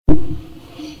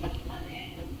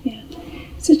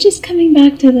So just coming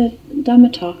back to the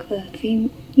Dhamma talk, the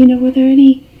theme, were there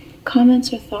any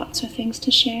comments or thoughts or things to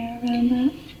share around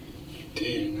that? I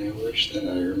did, and I wish that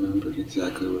I remembered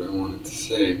exactly what I wanted to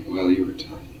say while you were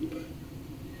talking, but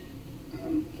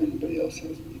if anybody else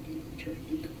has anything, I'll try to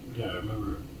think of it. Yeah, I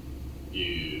remember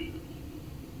you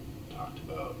talked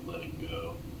about letting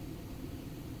go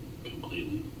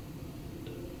completely.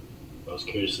 And, I was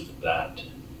curious if that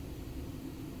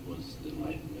was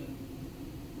enlightenment.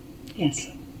 Yes.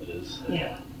 It is?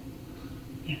 Yeah.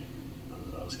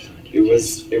 I was kind of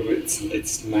curious.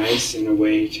 It's nice in a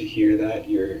way to hear that,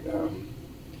 your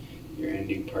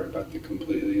ending part about the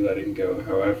completely letting go.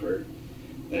 However,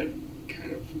 that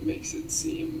kind of makes it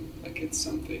seem like it's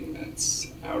something that's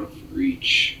out of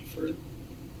reach for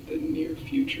the near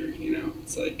future,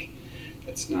 It's like,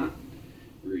 that's not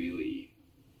really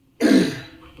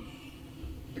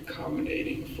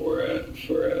accommodating for a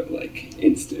like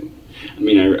instant. I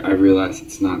mean, I realize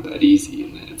it's not that easy,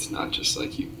 and that it's not just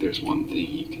like there's one thing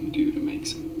you can do to make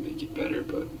it better,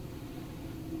 but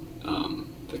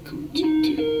to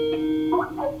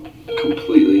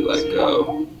completely let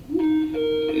go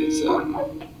is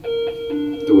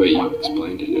the way you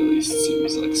explained it, at least,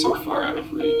 seems like so far out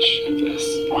of reach, I guess.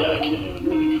 Yeah, I can't even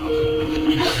really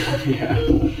comprehend. Yeah.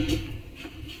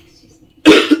 I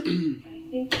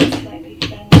think this might be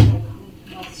friends that are coming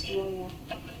from Australia.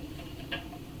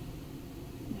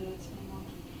 No, it's my mom.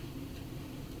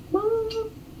 Mom!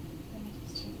 Let me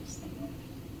just turn this thing off.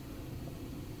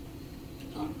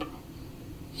 Not a problem.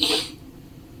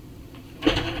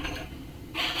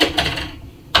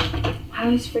 I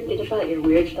always forget about your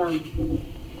weird thumbs.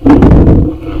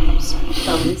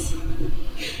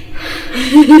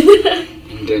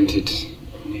 Indented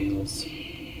nails.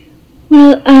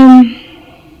 Well,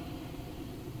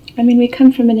 we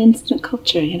come from an instant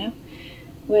culture,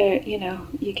 where,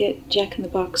 you get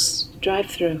Jack-in-the-Box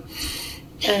drive-through.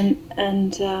 And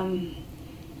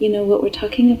what we're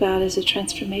talking about is a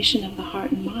transformation of the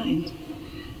heart and mind.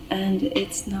 And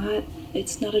it's not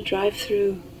a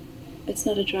drive-through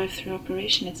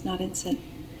operation, it's not instant.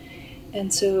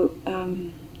 And so,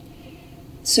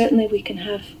 certainly we can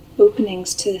have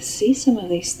openings to see some of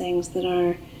these things that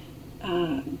are,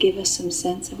 give us some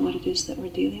sense of what it is that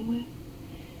we're dealing with.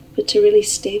 But to really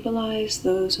stabilize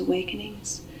those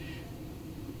awakenings,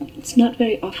 it's not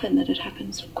very often that it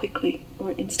happens quickly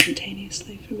or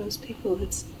instantaneously for most people.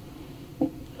 It's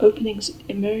openings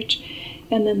emerge,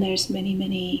 and then there's many,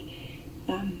 many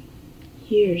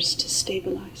years to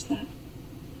stabilize that.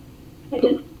 I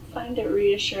did find it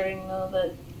reassuring, though,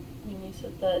 that when you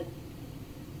said that,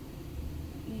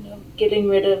 getting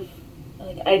rid of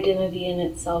identity in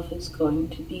itself is going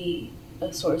to be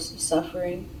a source of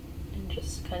suffering, and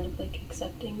just kind of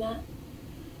accepting that,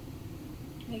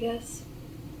 I guess.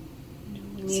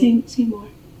 Say more.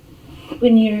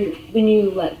 When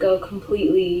you let go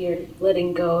completely, you're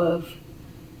letting go of,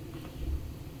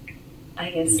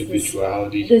 I guess,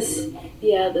 individuality.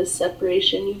 this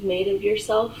separation you've made of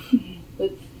yourself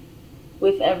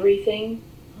with everything.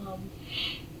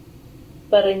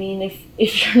 But I mean,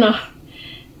 if you're not,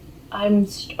 I'm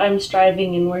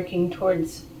striving and working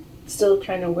towards, still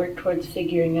trying to work towards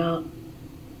figuring out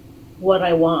what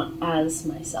I want as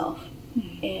myself,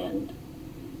 and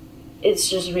it's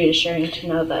just reassuring to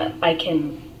know that I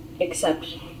can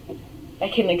accept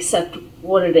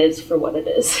what it is for what it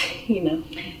is,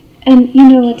 And,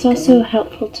 it's also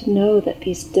helpful to know that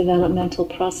these developmental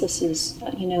processes,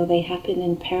 they happen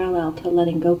in parallel to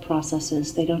letting go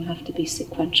processes. They don't have to be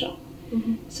sequential.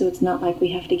 Mm-hmm. So it's not like we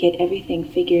have to get everything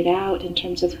figured out in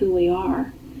terms of who we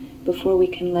are before we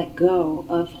can let go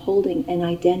of holding an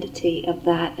identity of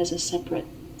that as a separate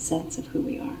sense of who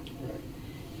we are. Right.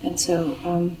 And so,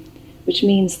 which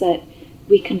means that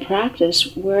we can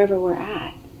practice wherever we're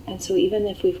at. And so even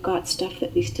if we've got stuff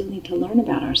that we still need to learn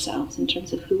about ourselves in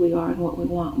terms of who we are and what we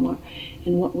want more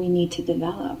and what we need to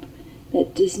develop,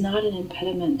 that is not an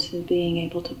impediment to being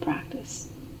able to practice.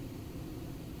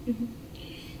 Mm-hmm.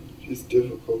 It's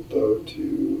difficult, though,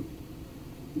 to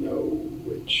know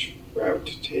which route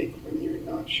to take when you're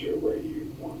not sure where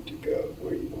you want to go,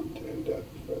 where you want to end up.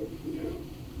 But,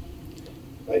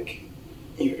 like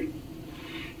you're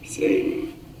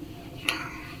saying,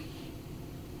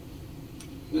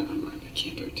 never mind, I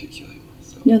can't articulate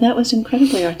myself. No, that was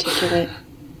incredibly articulate.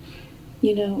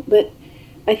 But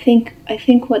I think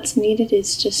what's needed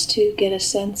is just to get a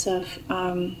sense of,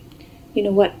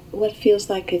 what feels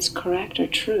like it's correct or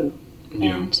true.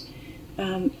 Yeah. And,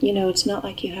 it's not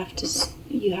like you have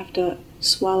to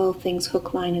swallow things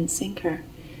hook, line, and sinker,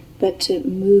 but to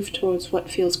move towards what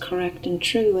feels correct and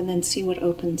true, and then see what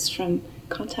opens from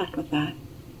contact with that,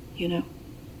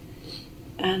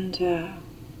 And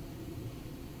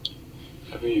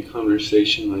having a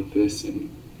conversation like this and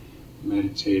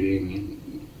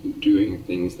meditating and doing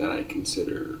things that I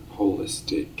consider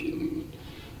holistic and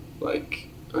like,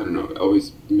 I don't know, it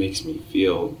always makes me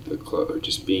feel or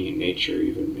just being in nature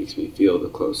even makes me feel the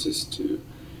closest to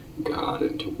God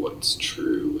and to what's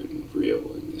true and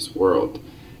real in this world.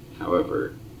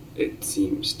 However, it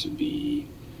seems to be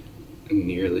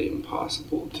nearly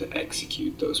impossible to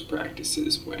execute those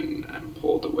practices when I'm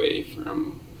pulled away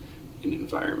from an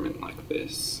environment like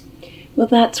this. well,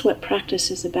 that's what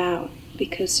practice is about,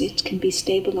 because it can be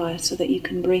stabilized so that you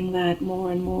can bring that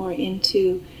more and more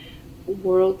into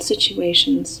world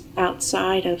situations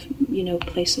outside of,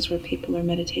 places where people are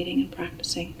meditating and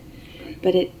practicing. Right.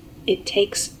 But it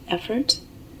takes effort,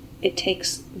 it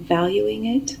takes valuing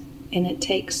it, and it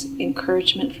takes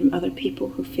encouragement from other people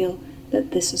who feel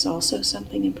that this is also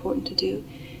something important to do.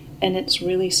 And it's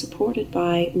really supported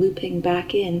by looping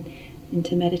back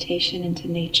into meditation, into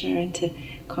nature, into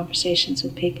conversations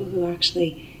with people who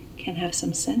actually can have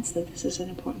some sense that this is an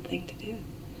important thing to do.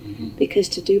 Mm-hmm. Because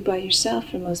to do by yourself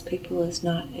for most people is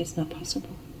not possible.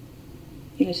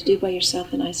 To do by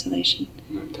yourself in isolation,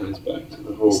 And that ties back to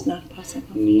the whole it's not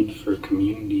possible. need for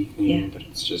community thing, Yeah. but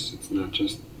it's not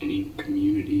just any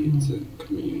community, it's a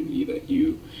community that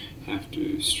you have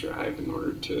to strive in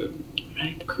order to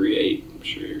Right. create. I'm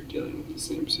sure you're dealing with the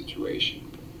same situation.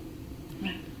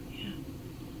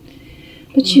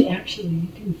 But you actually, you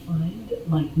can find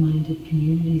like-minded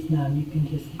communities now. You can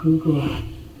just Google,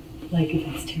 like if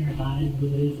it's Theravada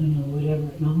Buddhism or whatever,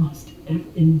 and almost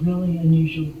in really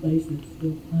unusual places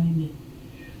you'll find it.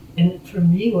 And for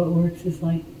me, what works is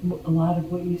like a lot of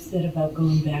what you said about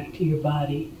going back to your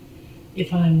body.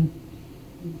 If I'm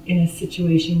in a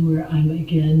situation where I'm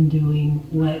again doing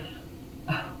what,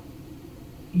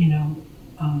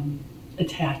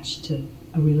 attached to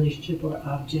a relationship or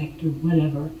object or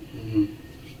whatever, Mm-hmm.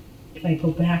 if I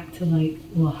go back to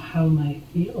how am I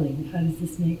feeling? How does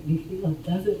this make me feel? It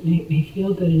doesn't make me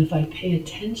feel good. And if I pay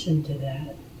attention to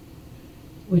that,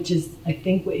 which is, I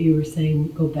think what you were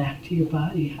saying, go back to your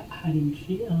body, how do you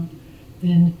feel?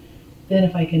 Then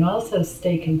if I can also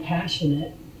stay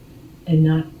compassionate and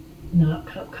not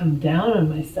come down on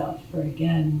myself for,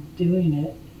 again, doing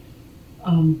it,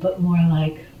 but more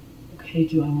like, okay,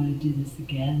 do I want to do this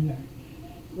again? Or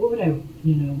what would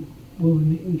what would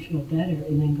make me feel better?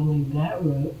 And then going that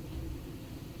route,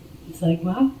 it's like,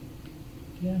 well,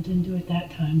 didn't do it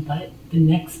that time, but the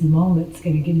next moment's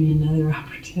going to give me another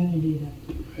opportunity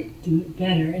to do it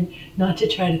better. And not to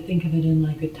try to think of it in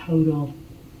like a total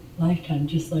lifetime,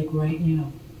 just like right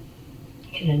now.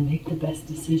 Can I make the best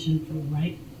decision for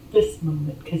right this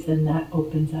moment? Because then that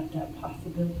opens up that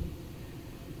possibility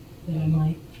that I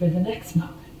might for the next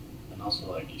moment. And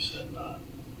also, like you said,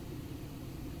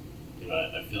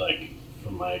 I feel like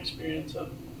from my experience,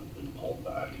 I've been pulled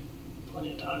back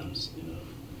plenty of times,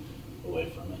 away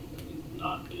from it and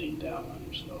not getting down on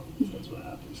yourself. Mm-hmm. That's what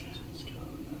happens. It's kind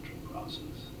of a natural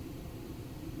process.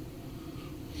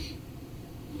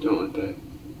 Don't let that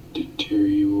deter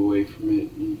you away from it,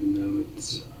 even though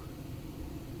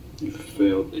you've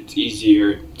failed. It's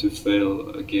easier to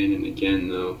fail again and again,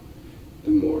 though,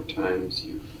 the more times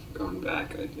you've gone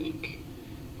back, I think.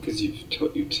 Because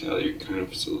you're kind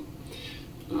of so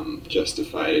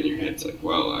justified in your head. It's like,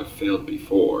 well, I've failed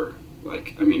before.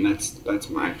 That's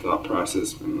my thought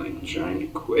process when trying to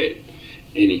quit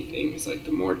anything. It's like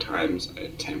the more times I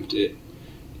attempt it,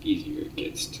 the easier it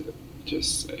gets to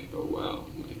just say, oh well.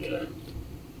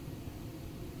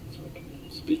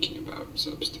 Speaking about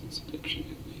substance addiction,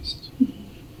 at least.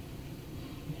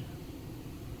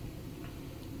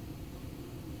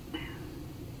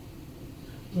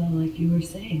 Well, like you were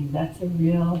saying, that's a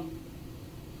real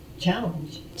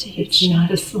challenge. It's a huge It's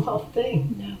not a small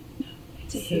thing. No,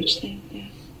 it's a huge thing, yeah.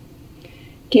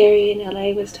 Gary in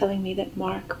LA was telling me that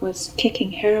Mark was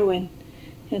kicking heroin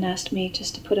and asked me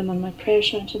just to put him on my prayer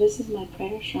shrine. So this is my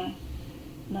prayer shrine.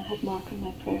 And I had Mark on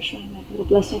my prayer shrine, my little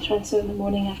blessing shrine. So in the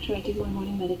morning after I do my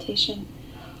morning meditation,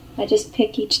 I just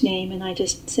pick each name and I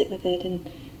just sit with it and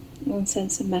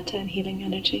send some metta and healing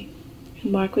energy.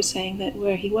 And Mark was saying that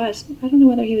where he was, I don't know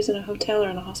whether he was in a hotel or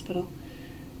in a hospital,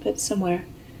 but somewhere,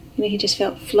 he just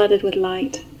felt flooded with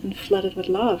light and flooded with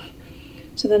love.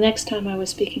 So the next time I was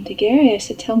speaking to Gary, I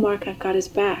said, tell Mark I've got his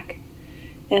back.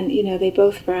 And, they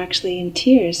both were actually in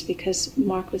tears because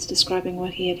Mark was describing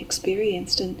what he had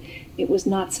experienced, and it was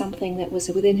not something that was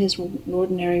within his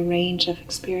ordinary range of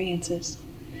experiences.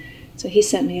 So he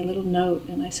sent me a little note,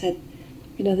 and I said,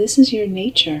 this is your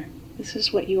nature. This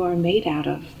is what you are made out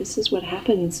of. This is what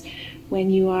happens when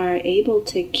you are able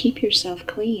to keep yourself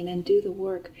clean and do the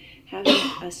work, having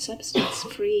a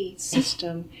substance-free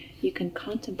system, you can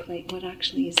contemplate what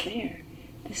actually is there.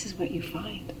 This is what you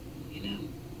find, you know.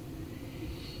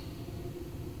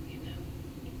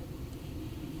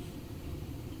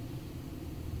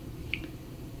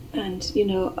 And,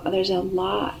 there's a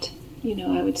lot,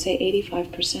 I would say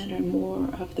 85% or more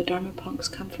of the Dharma punks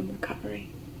come from recovery.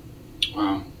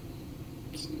 Wow.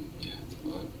 It's a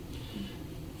lot.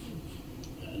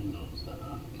 I didn't notice that.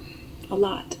 A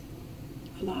lot.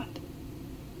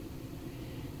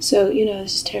 So,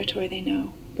 this is territory they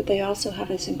know. But they also have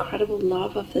this incredible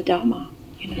love of the Dhamma,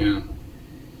 Yeah.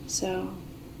 So,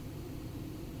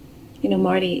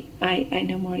 Marty, I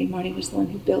know Marty. Marty was the one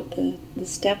who built the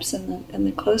steps and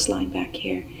the clothesline back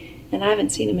here. And I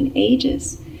haven't seen him in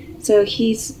ages. So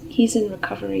he's in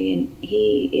recovery, and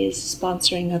he is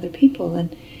sponsoring other people.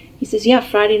 And he says, yeah,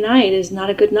 Friday night is not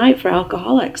a good night for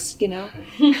alcoholics,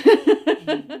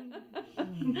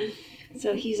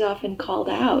 So he's often called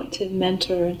out to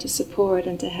mentor and to support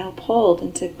and to help hold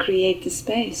and to create the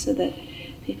space so that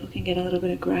people can get a little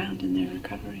bit of ground in their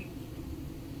recovery.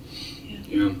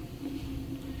 Yeah.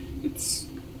 It's,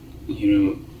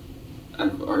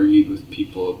 I've argued with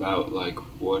people about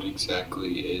what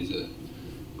exactly is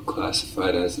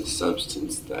classified as a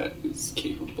substance that is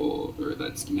capable or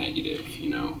that's negative,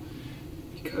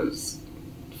 because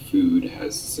food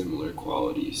has similar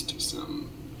qualities to some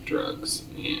drugs,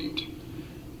 and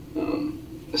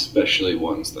especially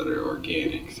ones that are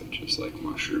organic, such as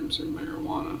mushrooms or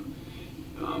marijuana.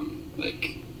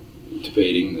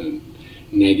 Debating the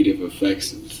negative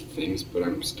effects of things, but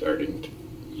I'm starting to,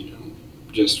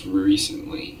 just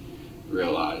recently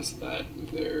realize that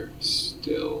they're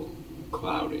still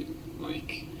clouding.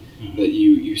 That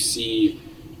you see,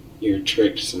 you're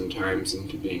tricked sometimes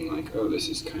into being oh, this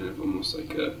is kind of almost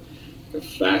like a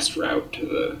fast route to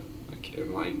the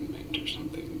enlightenment or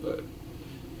something, but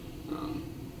I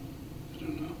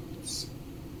don't know, it's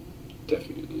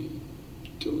definitely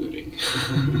diluting.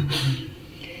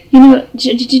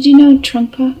 Did you know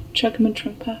Trungpa, Trungpa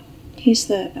Trungpa?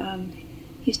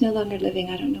 He's no longer living.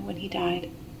 I don't know when he died.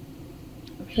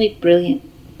 A really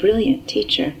brilliant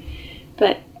teacher,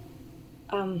 but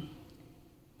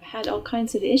had all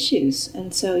kinds of issues,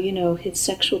 and so his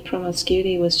sexual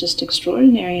promiscuity was just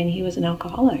extraordinary, and he was an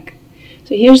alcoholic.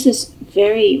 So here's this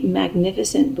very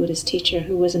magnificent Buddhist teacher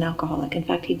who was an alcoholic. In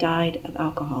fact, he died of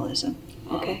alcoholism.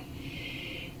 Okay.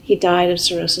 He died of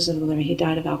cirrhosis of the liver. He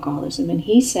died of alcoholism. And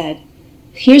he said,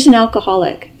 here's an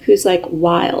alcoholic who's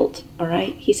wild, all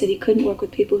right? He said he couldn't work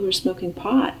with people who were smoking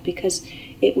pot because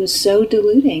it was so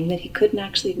diluting that he couldn't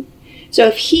actually... So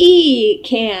if he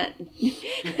can't...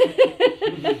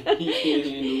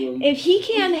 if he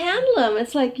can't handle them,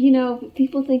 it's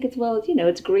people think it's,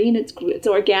 it's green, it's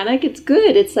organic, it's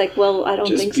good. It's I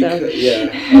don't think so. Yeah.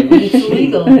 It's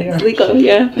legal here. It's legal,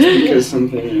 yeah. Just because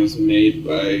something was made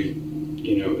by...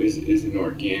 is an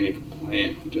organic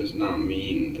plant does not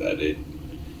mean that it,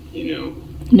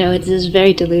 No, it is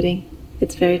very diluting.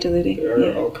 It's very diluting.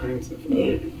 There are all kinds of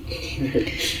other...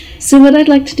 So what I'd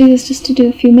like to do is just to do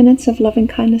a few minutes of loving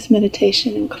kindness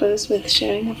meditation and close with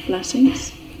sharing of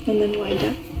blessings and then wind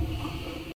up.